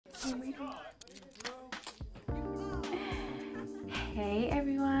Hey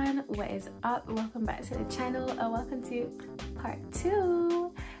everyone, what is up? Welcome back to the channel, and welcome to part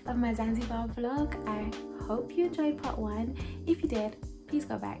 2 of my Zanzibar vlog. I hope you enjoyed part 1. If you did, please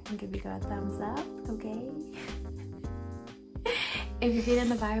go back and give me a thumbs up, okay? If you're feeling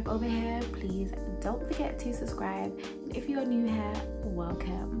the vibe over here, please don't forget to subscribe. And if you're new here,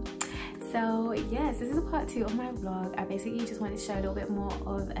 welcome. So yes, this is a part 2 of my vlog. I basically just wanted to show a little bit more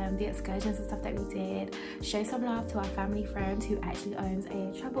of the excursions and stuff that we did, show some love to our family friend who actually owns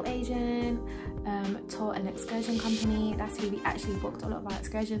a travel agent, tour and excursion company. That's who we actually booked a lot of our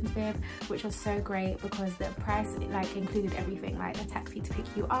excursions with, which was so great because the price like included everything, like the taxi to pick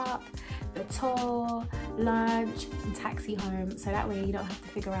you up, the tour, lunch and taxi home, so that way you don't have to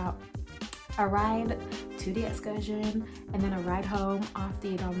figure out a ride to the excursion and then a ride home after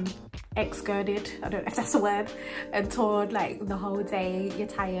you're done excurted, I don't know if that's a word, and toured like the whole day. You're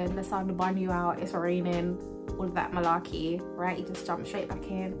tired, the sun burn you out, it's raining, all of that malarkey, right? You just jump straight back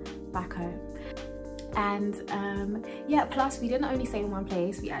in, back home. And yeah, plus we didn't only stay in one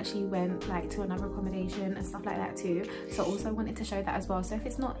place, we actually went like to another accommodation and stuff like that too, so also wanted to show that as well. So if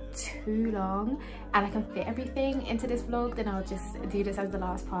it's not too long and I can fit everything into this vlog, then I'll just do this as the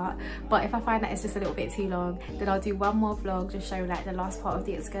last part. But if I find that it's just a little bit too long, then I'll do one more vlog, just show like the last part of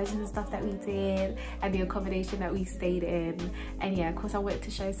the excursions and stuff that we did and the accommodation that we stayed in. And yeah, of course I wanted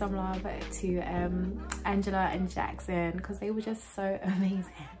to show some love to Angela and Jackson because they were just so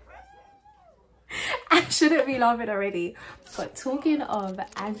amazing. I shouldn't be laughing already, but talking of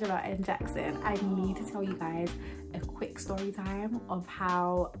Angela and Jackson, I need to tell you guys a quick story time of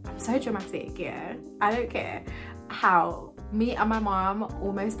how I'm so dramatic. Yeah, I don't care how me and my mom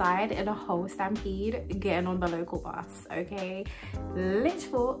almost died in a whole stampede getting on the local bus. Okay, literally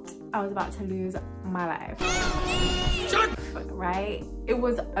thought I was about to lose my life. Right, it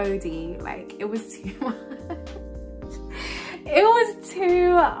was OD, like it was too much. It was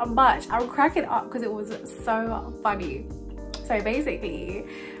too much. I'm cracking up because it was so funny. So basically,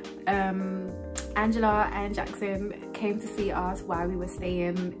 Angela and Jackson came to see us while we were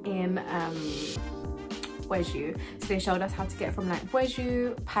staying in Bweju. So they showed us how to get from like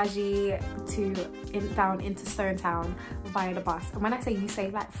Bweju, Paji to down into Stone Town via the bus. And when I say you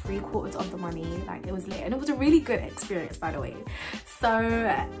save like 3/4 of the money, like it was lit, and it was a really good experience, by the way. So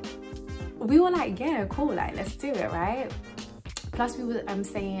we were like, yeah, cool, like let's do it, right? Plus we were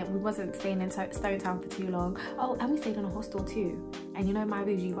we wasn't staying in Stone Town for too long. Oh, and we stayed in a hostel too. And you know my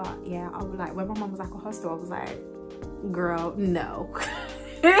bougie but yeah, I was like, when my mom was like a hostel, I was like, girl, no.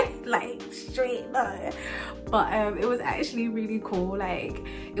 Like straight no. But it was actually really cool. Like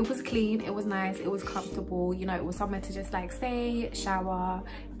it was clean, it was nice, it was comfortable, you know, it was somewhere to just like stay, shower.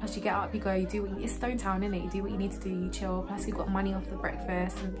 Plus you get up, you go, you do what it's Stone Town, innit? You do what you need to do, you chill. Plus you got money off the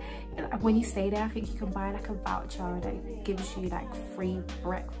breakfast, and when you stay there, I think you can buy like a voucher that gives you like free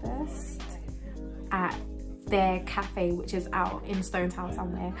breakfast at their cafe, which is out in Stone Town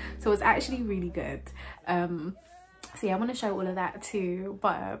somewhere. So it's actually really good. So yeah, I want to show all of that too,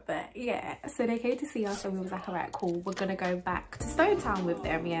 but yeah, so they came to see us and we was like, all right, cool, we're gonna go back to Stone Town with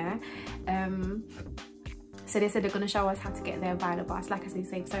them. Yeah, so they said they're gonna show us how to get there via the bus. Like I said,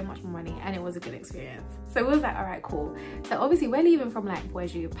 save so much more money, and it was a good experience. So we was like, all right, cool. So obviously we're leaving from like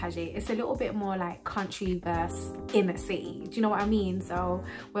Bweju, Paji. It's a little bit more like country versus inner city, do you know what I mean? So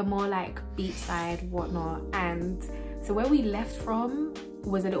we're more like beachside, whatnot. And so where we left from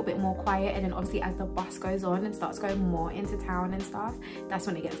was a little bit more quiet, and then obviously as the bus goes on and starts going more into town and stuff, that's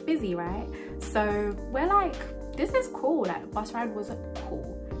when it gets busy, right? So we're like, this is cool, like the bus ride was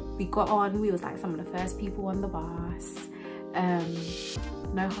cool. We got on, we was like some of the first people on the bus.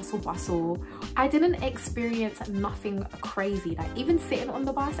 No hustle bustle. I didn't experience nothing crazy, like even sitting on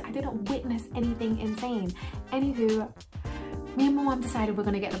the bus, I didn't witness anything insane. Anywho, me and my mom decided we're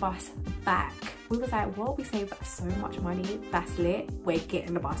gonna get the bus back. We was like, well, we saved so much money, that's lit, we're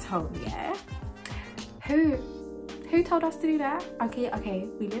getting the bus home. Yeah, who told us to do that? Okay,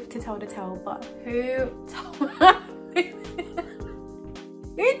 we live to tell the tale, but who told us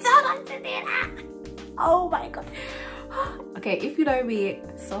who told us to do that? Oh my god. Okay, if you know me,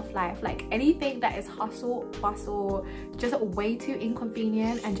 soft life, like anything that is hustle bustle, just way too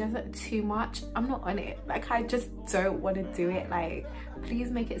inconvenient and just too much, I'm not on it. Like I just don't want to do it. Like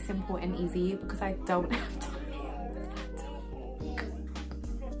please make it simple and easy because I don't have time.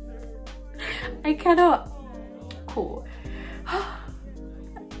 I cannot. Cool.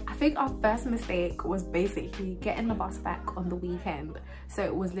 I think our first mistake was basically getting the bus back on the weekend, so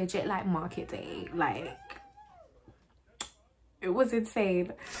it was legit like market day, like it was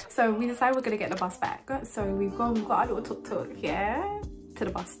insane. So we decided we're gonna get the bus back, so we've got our little tuk-tuk, yeah, to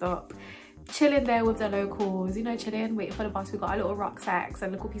the bus stop, chilling there with the locals, you know, chilling, waiting for the bus. We got our little rucksacks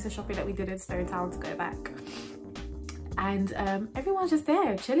and a little piece of shopping that we did in Stone Town to go back. And everyone's just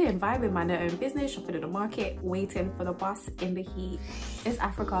there chilling, vibing, minding their own business, shopping in the market, waiting for the bus in the heat. It's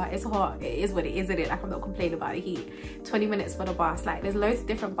Africa, it's hot, it is what it is, isn't it? Like, I'm not complaining about the heat. 20 minutes for the bus. Like, there's loads of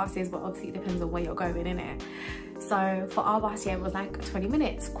different buses, but obviously it depends on where you're going, innit? So for our bus, yeah, it was like 20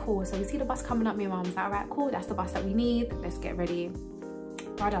 minutes. Cool. So we see the bus coming up. Me and mum was like, all right, cool, that's the bus that we need, let's get ready.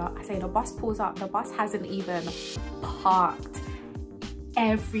 Brother, I say the bus pulls up, the bus hasn't even parked.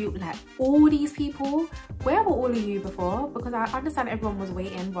 Like, all these people, where were all of you before? Because I understand everyone was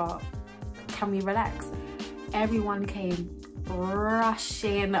waiting, but can we relax? Everyone came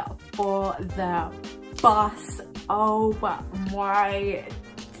rushing for the bus. Oh my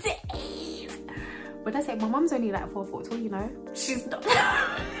days. But I say my mum's only like 4 foot tall, you know, she's not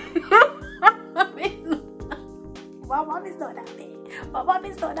my mum is not that big. My mum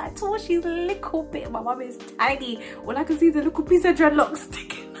is not that tall, she's a little bit. My mum is tiny. All I can see is a little piece of dreadlocks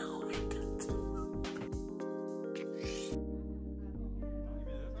sticking out.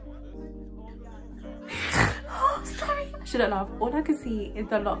 Oh, sorry. I shouldn't laugh. All I can see is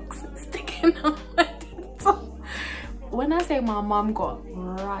the locks sticking out. When I say my mum got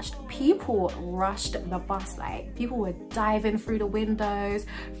rushed, people rushed the bus. Like, people were diving through the windows,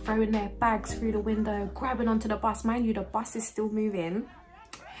 throwing their bags through the window, grabbing onto the bus. Mind you, the bus is still moving,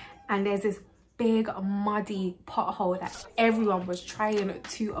 and there's this big muddy pothole that everyone was trying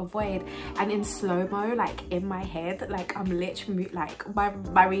to avoid. And in slow-mo, like, in my head, like, I'm literally like,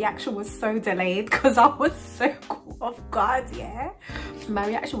 my reaction was so delayed because I was so caught off guard. Yeah, my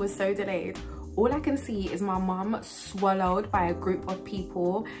reaction was so delayed. All I can see is my mum swallowed by a group of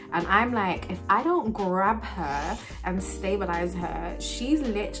people, and I'm like, if I don't grab her and stabilize her, she's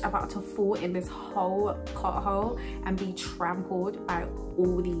literally about to fall in this whole pothole and be trampled by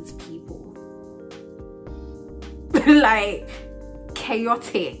all these people. Like,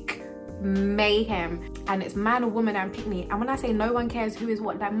 chaotic mayhem. And it's man or woman and pick me. And when I say no one cares who is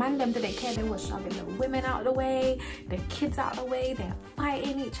what, like, man them didn't care. They were shoving the women out of the way, the kids out of the way, they're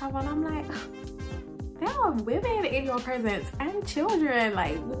fighting each other, and I'm like, there are women in your presence and children,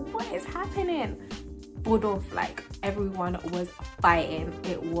 like, what is happening? Bored off, like, everyone was fighting.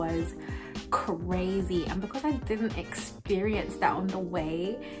 It was crazy. And because I didn't experience that on the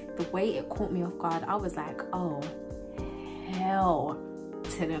way it caught me off guard, I was like, oh hell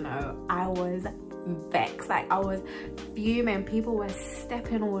to the no. I was vexed, like, I was fuming. People were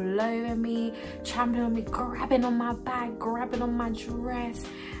stepping all over me, trampling on me, grabbing on my bag, grabbing on my dress.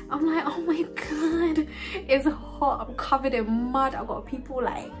 I'm like, oh my god, it's hot, I'm covered in mud, I've got people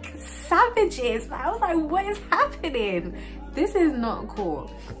like savages. Like, I was like, what is happening? This is not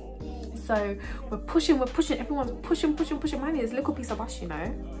cool. So we're pushing, everyone's pushing. Mine is a little piece of bus, you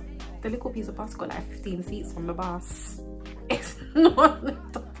know. The little piece of bus got like 15 seats on the bus. It's not a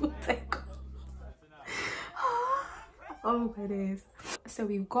double decker. Oh my days. So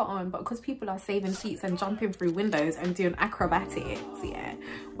we've got on, but because people are saving seats and jumping through windows and doing acrobatics, yeah,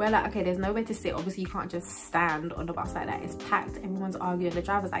 we're like, okay, there's nowhere to sit. Obviously you can't just stand on the bus like that, it's packed, everyone's arguing, the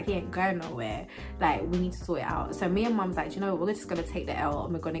driver's like, he ain't going nowhere, like, we need to sort it out. So me and mum's like, you know what, we're just gonna take the L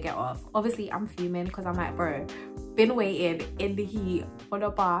and we're gonna get off. Obviously I'm fuming because I'm like, bro, been waiting in the heat for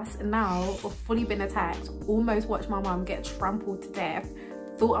the bus, now fully been attacked, almost watched my mum get trampled to death,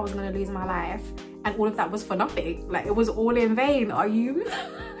 thought I was gonna lose my life, and all of that was for nothing. Like, it was all in vain. Are you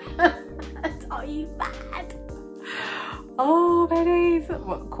are you mad? Oh my days.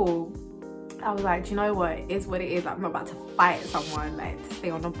 What? Cool. I was like, do you know what, it is what it is. Like, I'm not about to fight someone like to stay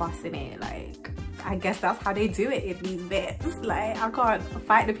on the bus in it. Like, I guess that's how they do it in these bits. Like, I can't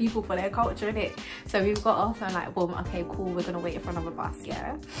fight the people for their culture, in it. So we've got off and like, boom, okay, cool, we're gonna wait for another bus.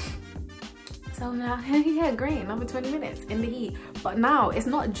 Yeah, so I'm like, yeah, great, another 20 minutes in the heat. But now it's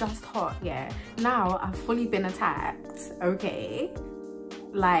not just hot. Yeah, now I've fully been attacked. Okay,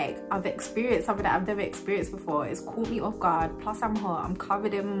 like, I've experienced something that I've never experienced before. It's caught me off guard, plus I'm hot, I'm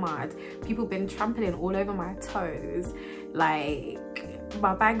covered in mud, people been trampling all over my toes, like,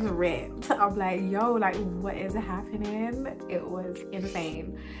 my bag's ripped. I'm like, yo, like, what is happening? It was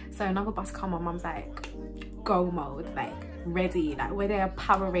insane. So another bus come, my mum's like, go mode, like, ready, like, we're there,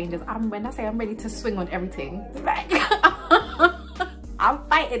 Power Rangers. When I say I'm ready to swing on everything, like, I'm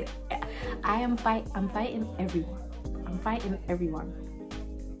fighting. I'm fighting everyone. I'm fighting everyone.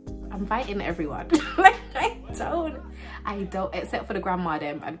 I'm fighting everyone. Like, I don't, except for the grandma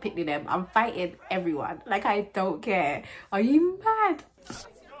them and Picnic them, I'm fighting everyone. Like, I don't care. Are you mad?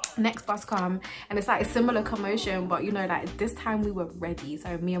 next bus come, and it's like a similar commotion, but you know, like this time we were ready.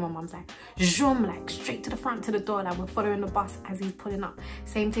 So me and my mum's like zoom, like straight to the front to the door, like we're following the bus as he's pulling up.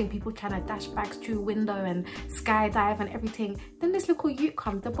 Same thing, people trying to dash bags through window and skydive and everything. Then this little youth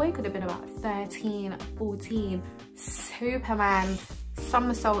comes. The boy could have been about 13, 14, Superman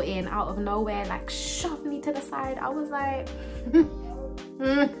somersaulting out of nowhere, like shoved me to the side. I was like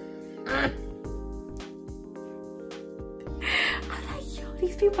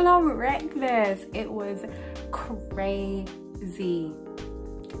these people are reckless. It was crazy.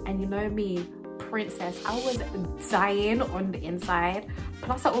 And you know me, princess, I was dying on the inside,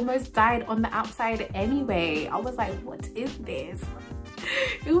 plus I almost died on the outside anyway. I was like, what is this?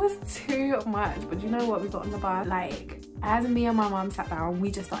 It was too much. But you know what, we got on the bus, like as me and my mum sat down, we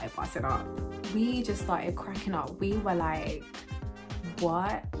just started busting up. We just started cracking up. We were like,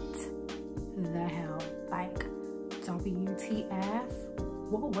 what the hell? Like, WTF?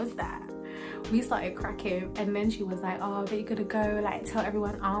 What was that? We started cracking, and then she was like, oh, are you gonna go like tell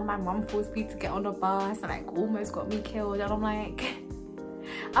everyone, oh, my mum forced me to get on the bus and like almost got me killed? And I'm like,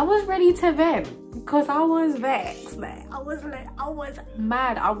 I was ready to vent because I was vexed. Like I was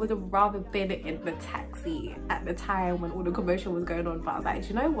mad. I would have rather been in the taxi at the time when all the commotion was going on. But I was like,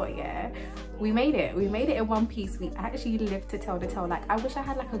 you know what, yeah, we made it in one piece. We actually lived to tell the tale. Like I wish I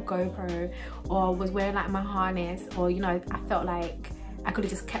had like a GoPro or was wearing like my harness, or you know, I felt like I could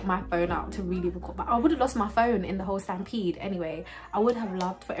have just kept my phone out to really record, but I would have lost my phone in the whole stampede anyway. I would have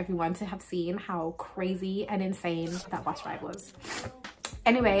loved for everyone to have seen how crazy and insane that bus ride was.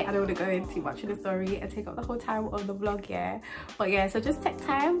 Anyway, I don't want to go into too much of the story and take up the whole time on the vlog, yeah. But yeah, so just take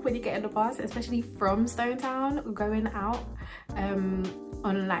time when you get in the bus, especially from Stone Town, going out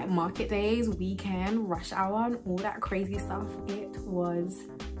on like market days, weekend, rush hour, and all that crazy stuff. It was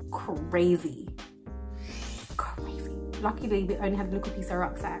crazy. Luckily we only had a little piece of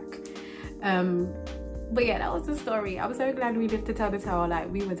rucksack, but yeah, that was the story. I'm so glad we lived to tell the tale. Like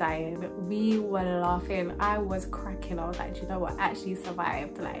we were dying, we were laughing, I was cracking. I was like, do you know what, I actually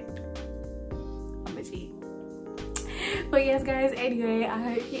survived. Like I'm a G. But yes guys, anyway, I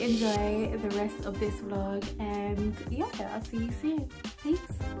hope you enjoy the rest of this vlog, and yeah, I'll see you soon. Peace,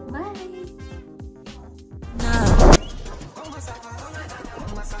 bye.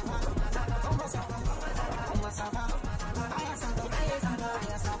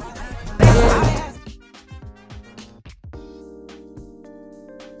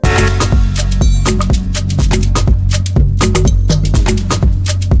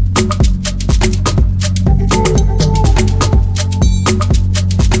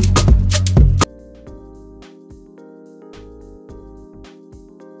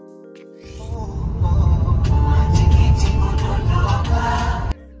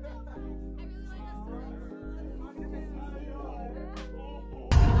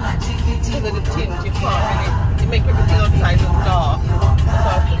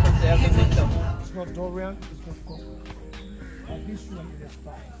 Dorian, it's not coffee. But this one is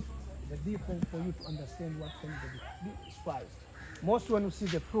spice. The difference for you to understand what kind of spice. Most when you see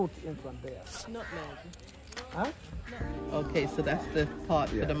the fruit in front there. Nutmeg. Huh? Okay, so that's the part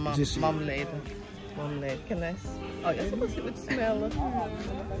for the marmalade. Marmalade. Can I? Oh, I suppose it would smell.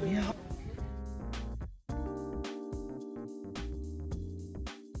 Yeah.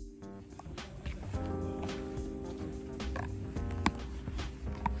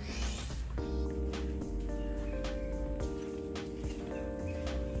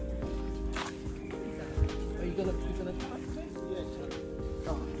 You're gonna touch it? Yes, sir.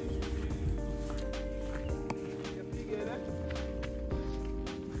 Oh.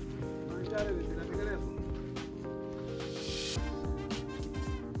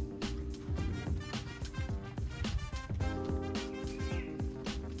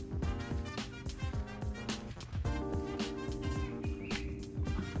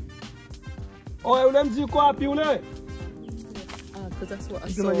 Oh, ule mziko wapi ule? Ah, because that's what I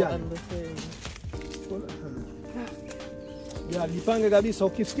saw on the thing. Yeah, jipange kabisa.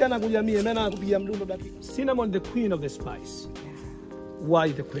 Ukisikia na kujamii, mimi nakupigia mdundo dakika. Cinnamon, the queen of the spice.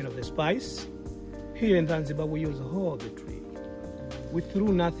 Why the queen of the spice? Here in Zanzibar, we use all the tree. We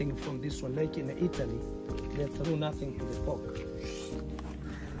threw nothing from this one, like in Italy. They threw nothing to the pork.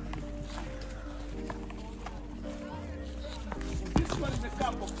 This one is a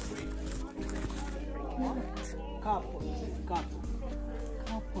cup of tree. Couple.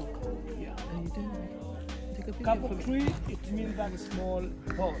 Yeah. How you doing? Cup of tree, it means that small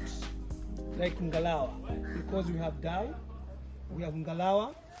pots, like ngalawa. Because we have dal, we have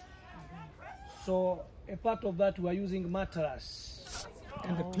ngalawa. So a part of that we are using mattress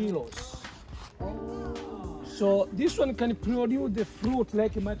and the pillows. So this one can produce the fruit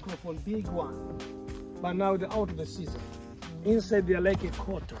like a microphone, big one. But now they're out of the season. Inside they're like a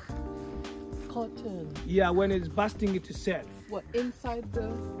cotton. Cotton? Yeah, when it's bursting it itself. What, inside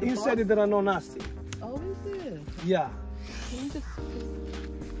the inside it, there are no nasty. Oh, is it? Yeah. Can you just...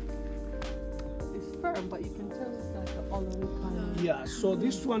 It's firm, but you can tell it's like an olive kind of... Yeah, so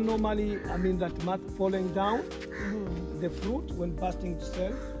this one normally, I mean that mat falling down, the fruit when bursting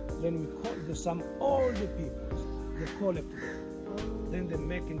itself, then we call some older people, they collect it. Then they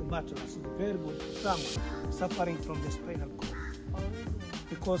make in the mattress. It's very good for someone suffering from the spinal cord.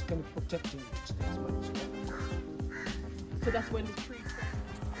 Because can protect him. That's why it's spinal cord. So that's when the tree...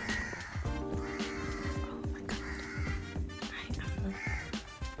 Oh my god. I am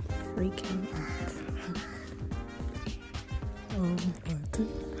freaking out. Oh my god.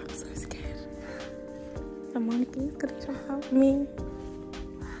 I'm so scared. Someone please could you help me?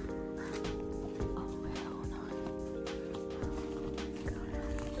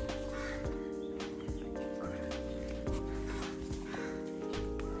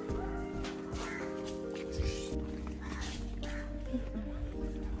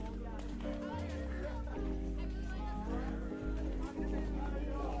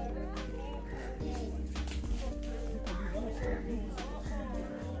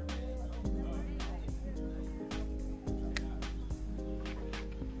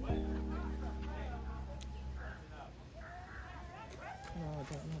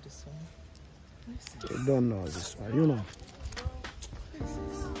 You don't know this one, you know.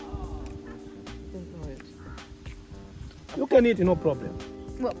 You can eat it, no problem.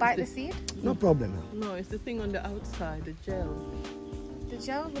 What, bite the seed? No problem. No, it's the thing on the outside, the gel. The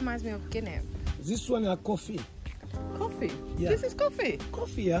gel reminds me of Guinea. This one is coffee. Coffee? Yeah. This is coffee?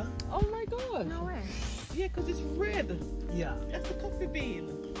 Coffee, yeah? Oh my god. No way. Yeah, because it's red. Yeah. That's the coffee bean.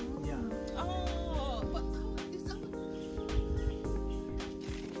 Yeah. Oh, but is that...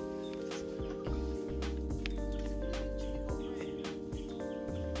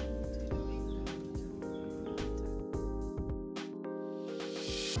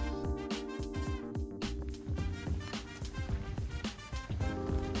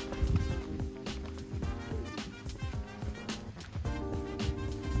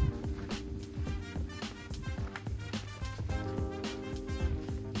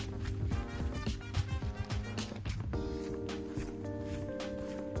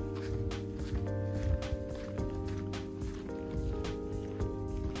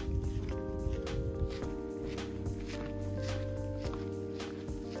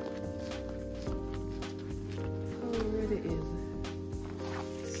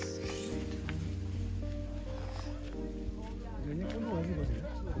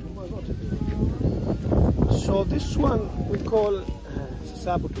 So this one we call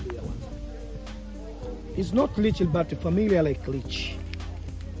sasabu to the one. It's not lychee, but familiar like lychee.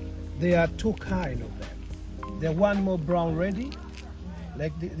 There are two kinds of them. The one more brown ready,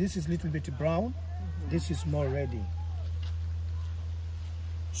 like this is little bit brown. This is more ready.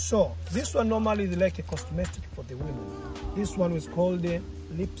 So this one normally is like a cosmetic for the women. This one was called the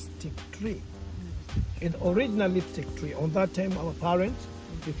lipstick tree. An original lipstick tree. On that time, our parents,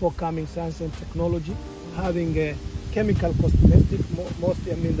 before coming science and technology, having a chemical cosmetic,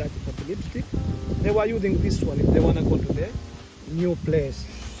 mostly I mean that for the lipstick, they were using this one if they want to go to the new place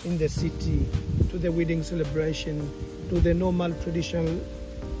in the city, to the wedding celebration, to the normal traditional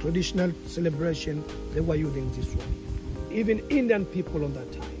celebration, they were using this one. Even Indian people on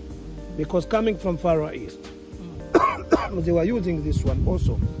that time, because coming from Far East, they were using this one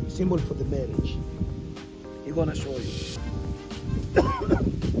also, symbol for the marriage. He's gonna show you.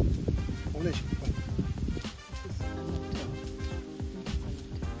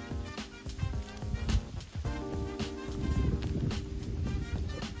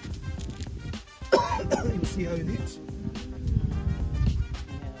 You see how it is?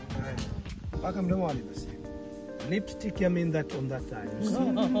 Lipstick, I mean that on that time. You see?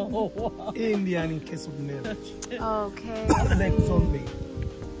 Oh, wow. Indian in case of marriage. Okay. Like zombie.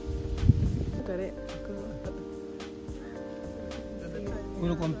 Look at it.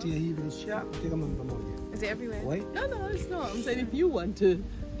 Is it everywhere? Why? No, it's not. I'm saying if you want to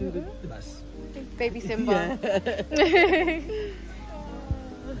do the Bus. Baby Simba. Yeah.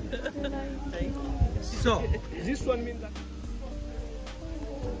 So, this one means that.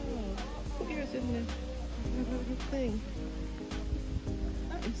 Here's in the thing.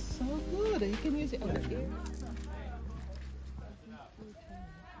 That is so good. You can use it on the ear.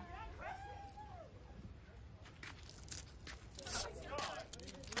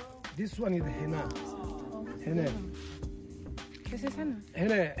 This one is henna. Henna. This is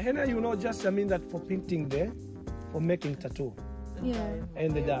henna. Henna, you know, just I mean that for painting there, for making tattoo. Yeah.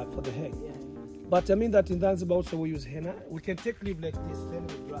 And the dye for the hair. But I mean that in Zanzibar also we use henna. We can take leaf like this, then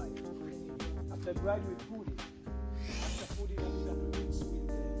we dry. After dry, we put it. After putting it, we mix with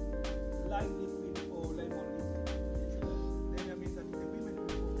the lime liquid or lemon liquid. Then I mean that the women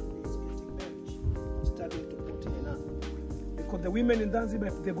who is getting married, starting to put henna. Because the women in Zanzibar,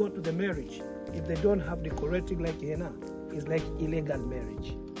 if they go to the marriage, if they don't have decorating like henna, it's like illegal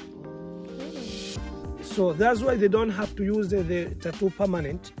marriage. So that's why they don't have to use the tattoo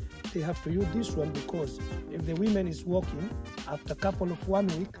permanent. They have to use this one because if the woman is working, after a couple of 1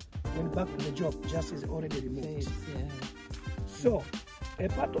 week, then back to the job, just is already removed. Yeah. So a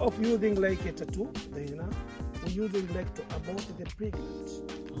part of using like a tattoo, we're using like to abort the pregnant.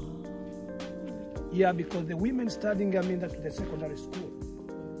 Yeah, because the women studying, I mean that to the secondary school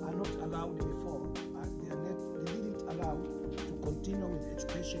are not allowed before. They didn't allow to continue with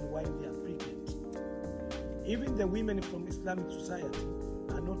education while they are pregnant. Even the women from Islamic society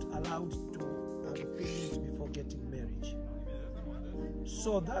are not allowed to have a pregnancy before getting marriage.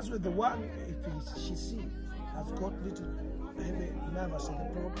 So that's where the one, if she see, has got little heavy nervous in the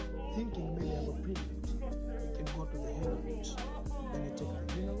throat, thinking maybe I have a pregnant, you can go to the hair root. Then you take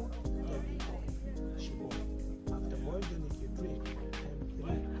the mineral, then you boil. She boil. After boil, then if you drink,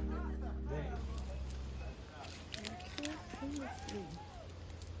 and then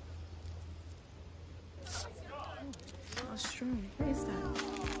Oh, strong. What is that?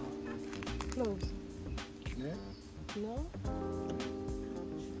 Cloves. yeah. No?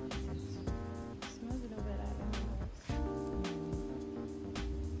 Smells a little bit like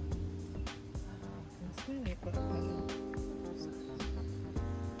I smell it, but I don't.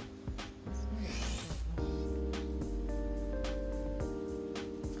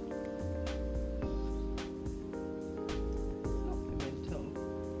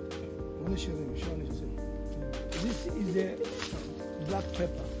 This is a black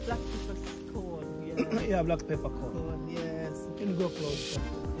pepper. Black pepper corn, yeah. Yeah, black pepper corn. Corn, yes. You can go close.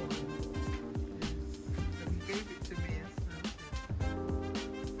 You gave it to me as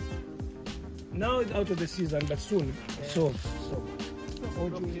Now it's out of the season, but soon. Yeah. So. Or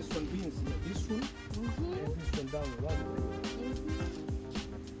do this one beans here. This one and this one down the right.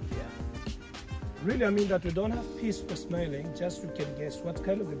 Yeah. Really, I mean that we don't have peace for smiling. Just you can guess what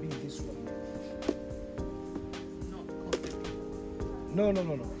kind of a bean this one. No.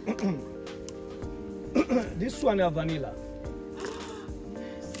 This one is vanilla.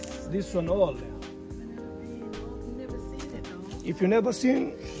 This one all there. I've never seen it though. If you never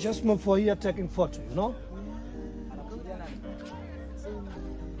seen, just move for here taking photo, you know?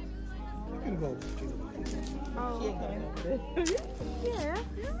 You can go. Oh, okay. Yeah.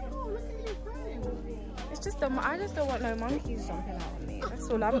 Oh, look at you crying. It's just I just don't want no monkeys jumping out on me. That's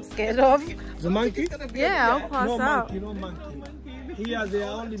all I'm scared of. The monkey? Yeah, I'll pass out. No monkey. Here they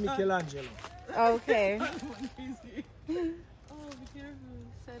are only Michelangelo. Okay. Oh, be careful.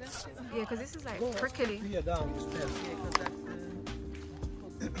 So that's it. Yeah, because this is like prickly. Here down, you scared. Yeah, because that's the...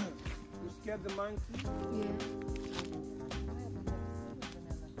 You scared the monkey? Yeah.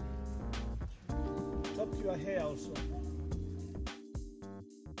 Top to your hair also.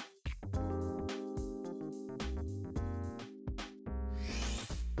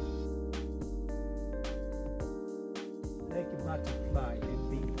 Like a butterfly and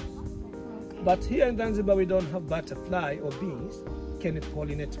bees. Okay. But here in Zanzibar we don't have butterfly or bees. Can it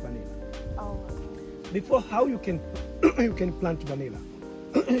pollinate vanilla? Oh. Before how you can you can plant vanilla?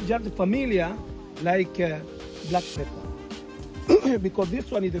 Just familiar like black pepper. Because this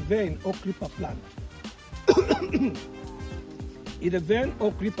one is a vine or creeper plant. It's a vine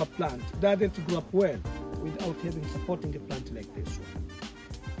or creeper plant doesn't grow up well without having supporting a plant like this one.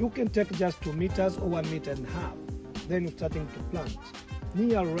 You can take just 2 meters or 1.5 meters. Then you're starting to plant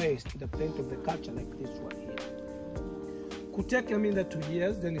near raised the plant of the culture like this one here. Could take, I mean, the 2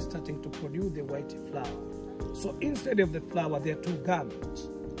 years, then it's starting to produce the white flower. So instead of the flower, there are 2 gametes,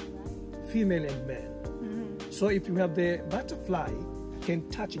 female and male. So if you have the butterfly, can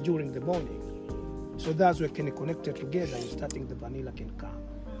touch during the morning. So that's where can connect it together and starting the vanilla can come.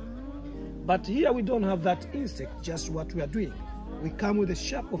 But here we don't have that insect, just what we are doing. We come with a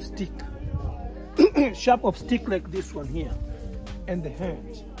sharp of stick. Sharp of stick like this one here and the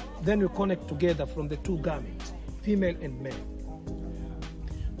hand. Then we connect together from the 2 gametes, female and male.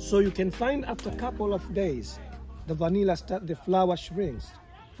 So you can find after a couple of days the vanilla the flower shrinks,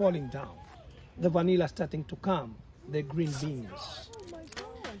 falling down. The vanilla starting to come, the green beans. Oh my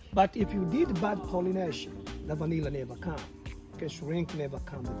gosh. But if you did bad pollination, the vanilla never come. Okay, shrink never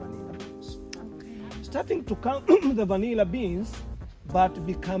come the vanilla beans. Okay. Starting to come the vanilla beans, but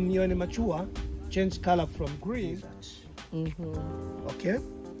become mature, change color from green. Okay.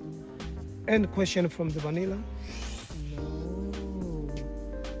 Any question from the vanilla? No,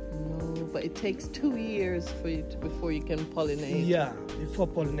 but it takes 2 years for you before you can pollinate. Yeah, before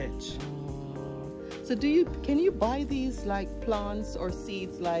pollinate. So can you buy these like plants or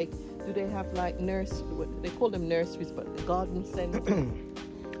seeds? Like, do they have like they call them nurseries, but the garden center?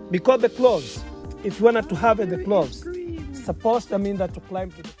 Because the cloves, if you wanted to have the cloves, supposed to mean that to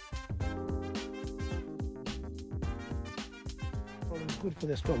climb to the... It's good for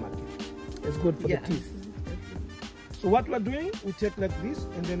the stomach. It's good for the teeth. So what we're doing, we take like this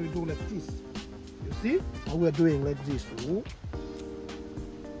and then we do like this. You see? And we're doing like this. Ooh.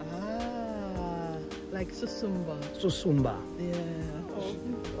 Like susumba. Susumba. Yeah.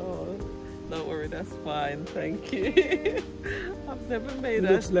 Oh, don't worry, that's fine. Thank you. I've never made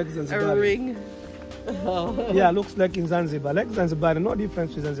a ring. Oh. Yeah, looks like in Zanzibar. Like Zanzibar, no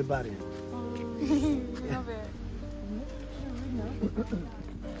difference with Zanzibar. Love it.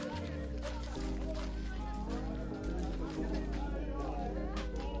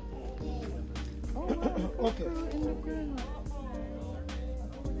 Okay.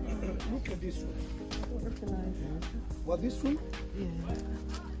 Look at this one. I don't recognize it. What, this one? Yeah.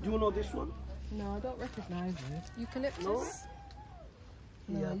 Do you know this one? No, I don't recognize it. Eucalyptus? No?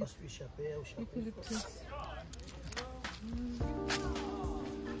 No, Yeah, eucalyptus.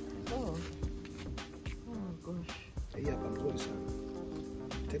 Oh. Oh gosh. Yeah, but what is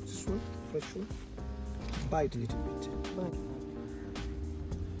that? Take this one, fresh one. Bite a little bit.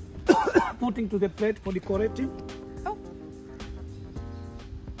 Putting to the plate for decorating. Oh.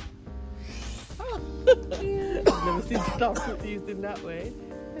 I've never seen starfruit used in that way.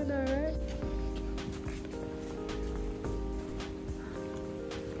 I know, right?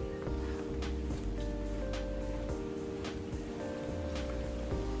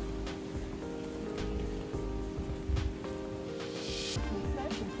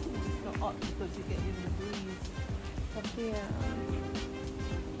 It's not hot because you get in the breeze. Yeah.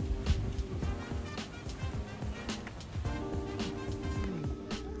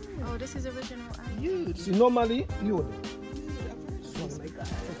 Oh, this is original. See, normally you would. So like that.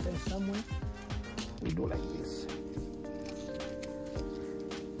 Somewhere we do like this.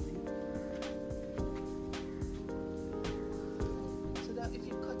 So that if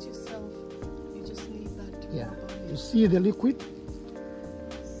you cut yourself, you just need that to Yeah. rub on You see the liquid?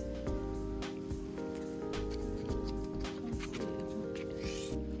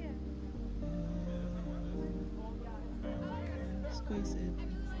 Squeeze it.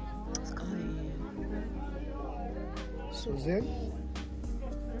 So then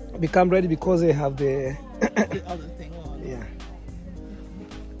become ready because they have the The other thing on. yeah.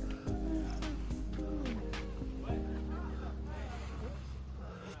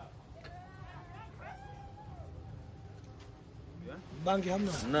 Bangi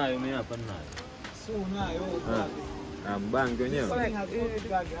hamna? Nayo mimi hapa nayo. So nayo. Bangi wenyewe.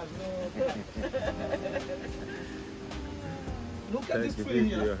 Look at this tree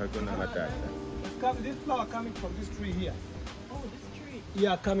here. Hakuna matata. This flower coming from this tree here. Oh, this tree.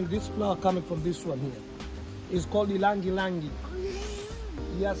 Yeah, this flower coming from this one here. It's called Ilangi Langi.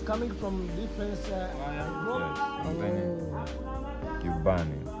 Yes, coming from different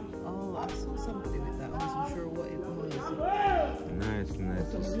Cubani. Oh, I saw somebody with that. I wasn't sure what it was. Nice.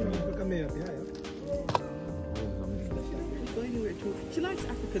 Come here, yeah. Go anywhere too. She likes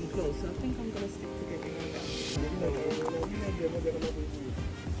African clothes, so I think I'm gonna stick to getting her that.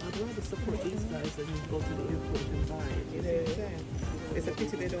 I'd rather support these guys than go to the airport and buy it. You see what I'm saying? It's a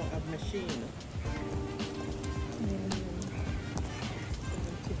pity they don't have machine.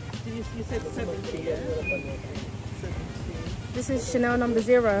 You said 70, yeah? 70. This is Chanel number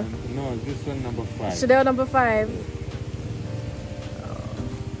 0. No, this one number 5. Chanel number 5.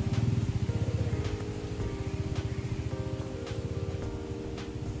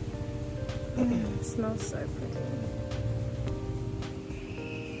 It smells so pretty.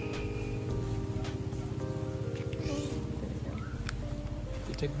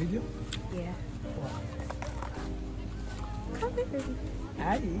 You take video? Yeah.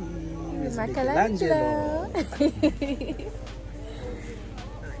 Hi, Michelangelo.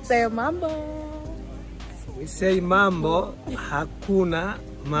 Say mambo. We say mambo, hakuna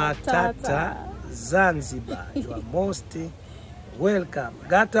matata, Zanzibar. You are most welcome.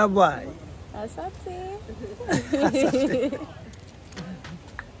 Gata boy. Asante.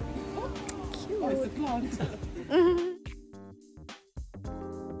 Oh, it's a plant.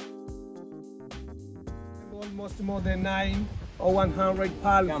 Almost more than 9 or 100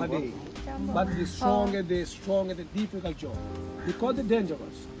 pal per day. But the stronger, the difficult job. Because the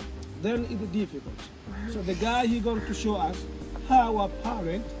dangerous. then it's difficult. So the guy he going to show us how our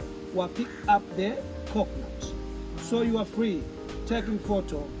parent will pick up the coconut. So you are free taking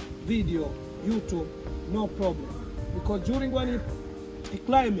photo, video, YouTube, no problem. Because during when he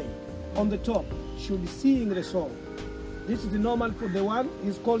climbing on the top, should be seeing the song. This is the normal for the one,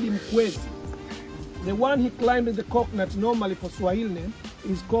 he's called him Mkwezi. The one he climbed the coconut normally for Swahili name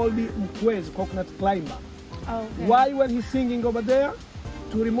is called the Mkwezi, coconut climber. Oh, okay. Why when he's singing over there?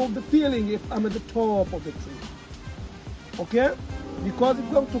 To remove the feeling if I'm at the top of the tree. Okay? Because if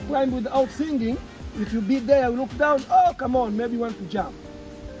you going to climb without singing, if you be there, you look down, oh come on, maybe you want to jump.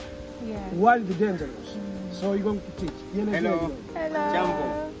 Yeah. Why is it dangerous? So you're going to teach. Hello. Hello.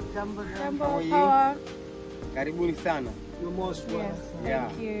 Jambo. Jambo. How are you? Power. Karibuni sana. You're most welcome.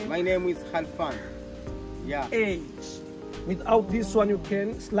 Yes, thank you. My name is Khalfan. Yeah. Age. Without this one, you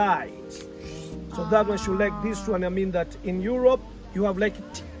can slide. So that one should like this one. I mean that in Europe, you have like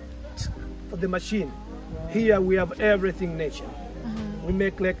for the machine. Here we have everything nature. We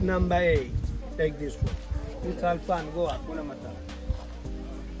make like number 8, like this one. It's all fun. Go up.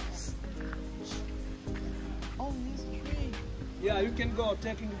 Oh, this tree. Yeah, you can go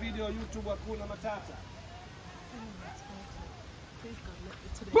taking video, YouTube, Hakuna Matata.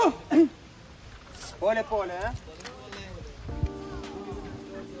 Pole pole, eh?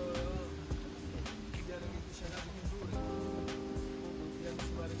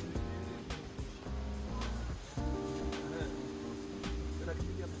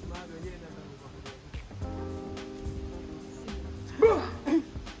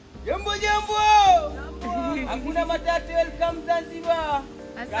 Jambo jambo. Hakuna matata, welcome Zanzibar.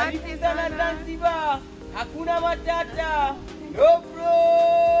 Karibu sana Zanzibar. Hakuna matata. No problem.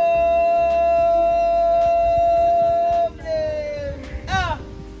 Ah,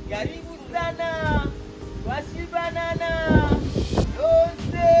 karibu sana. Washi banana.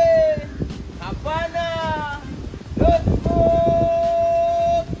 Dose. Hapana. No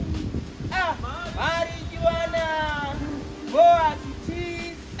smoke. Ah, marijuana. Boa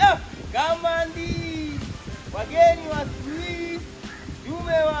cheese. Ah, kamandi. Wageni wa Swiss.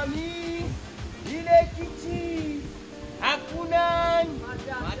 Dume wa Miss. Ile kichi. Hakuna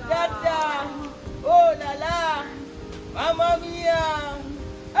matata. Oh la la. Mama mia.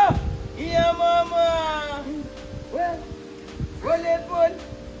 Ah, iya mama. Pole pole.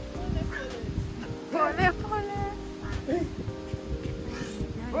 Pole, pole.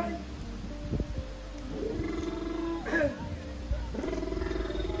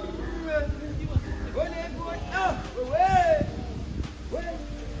 Pole pole. Ah, we.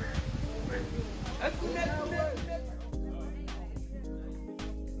 Hakuna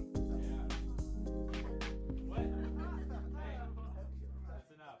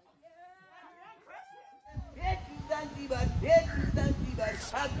Zanzibar, Zanzibar,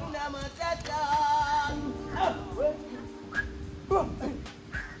 hakuna matata. Ah, Oh,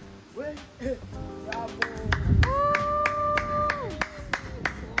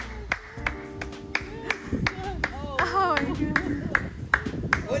 my goodness.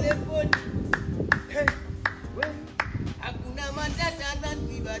 pole pole. Hakuna matata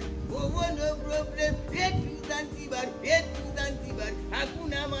Zanzibar. Oh, no problem. Zanzibar, Zanzibar,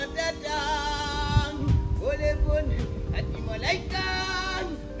 hakuna matata. Pole pole. Ati malaika,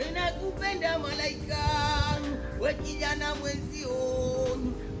 ninakupenda malaika. We kijana mwenzio,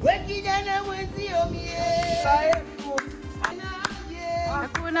 we kijana mwenzio mie.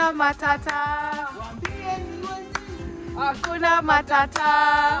 Hakuna matata. Wambie ni wenzio. Hakuna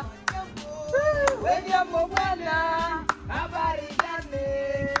matata. We jambo bwana, habari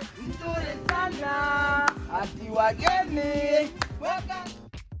gani? Nzuri sana. Ati wageni waka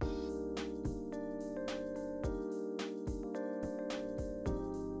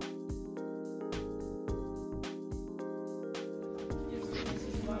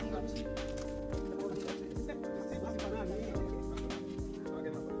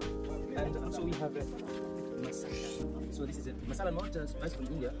And also we have masala. So this is a masala, not just spice from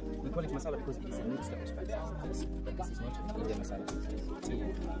India. We call it masala because it is a mixture of spices. But this is not Indian masala. Tea.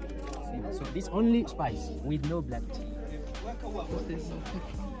 So this only spice with no black tea.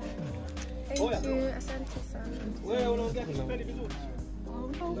 Thank you. Asante sana.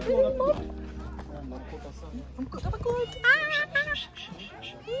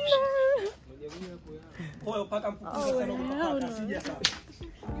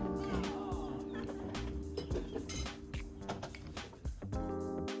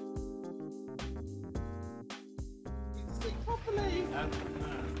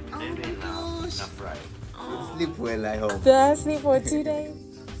 sleep well, I hope. Did I sleep for 2 days?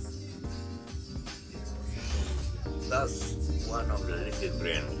 That's one of the little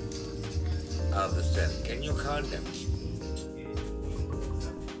brain of the sun. Can you count them?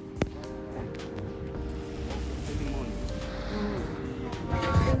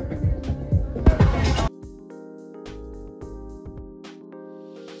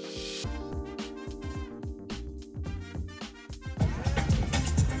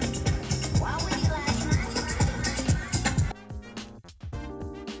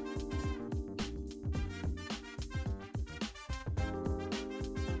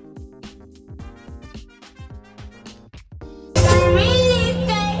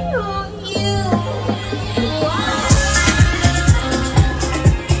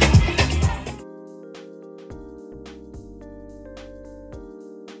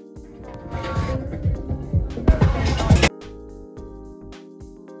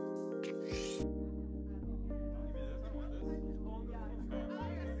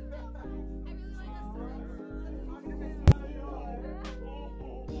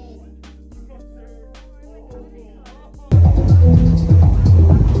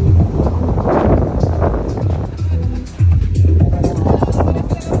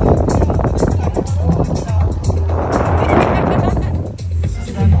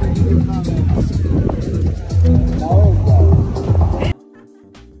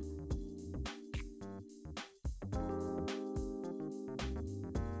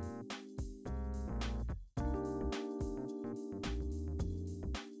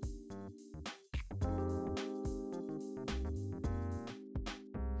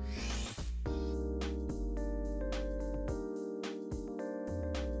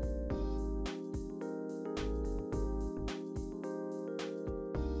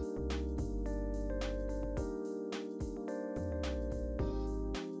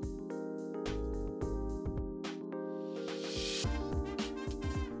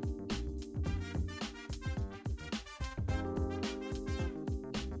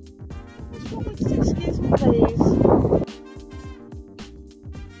 Excuse me, please.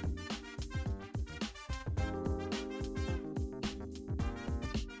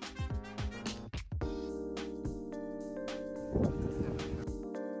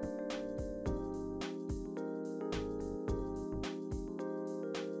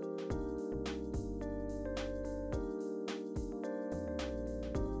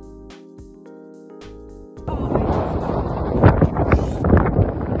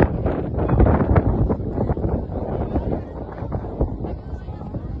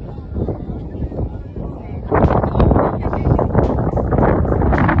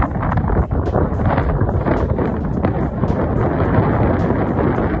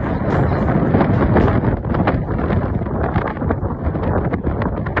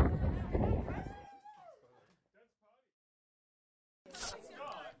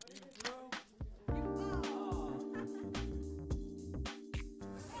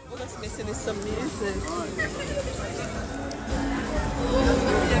 What's missing is some music.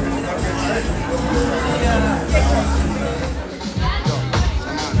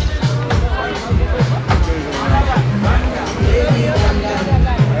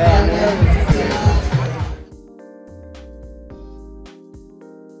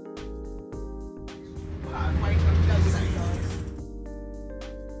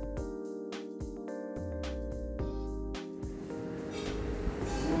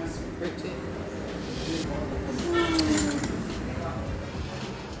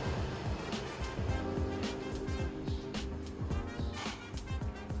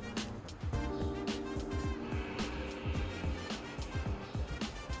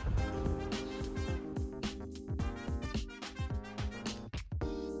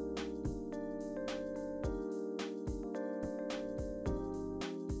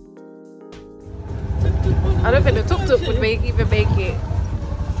 I don't think the tuk-tuk would even make it.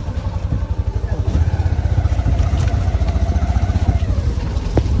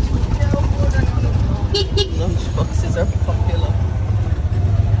 Lunch boxes are popping.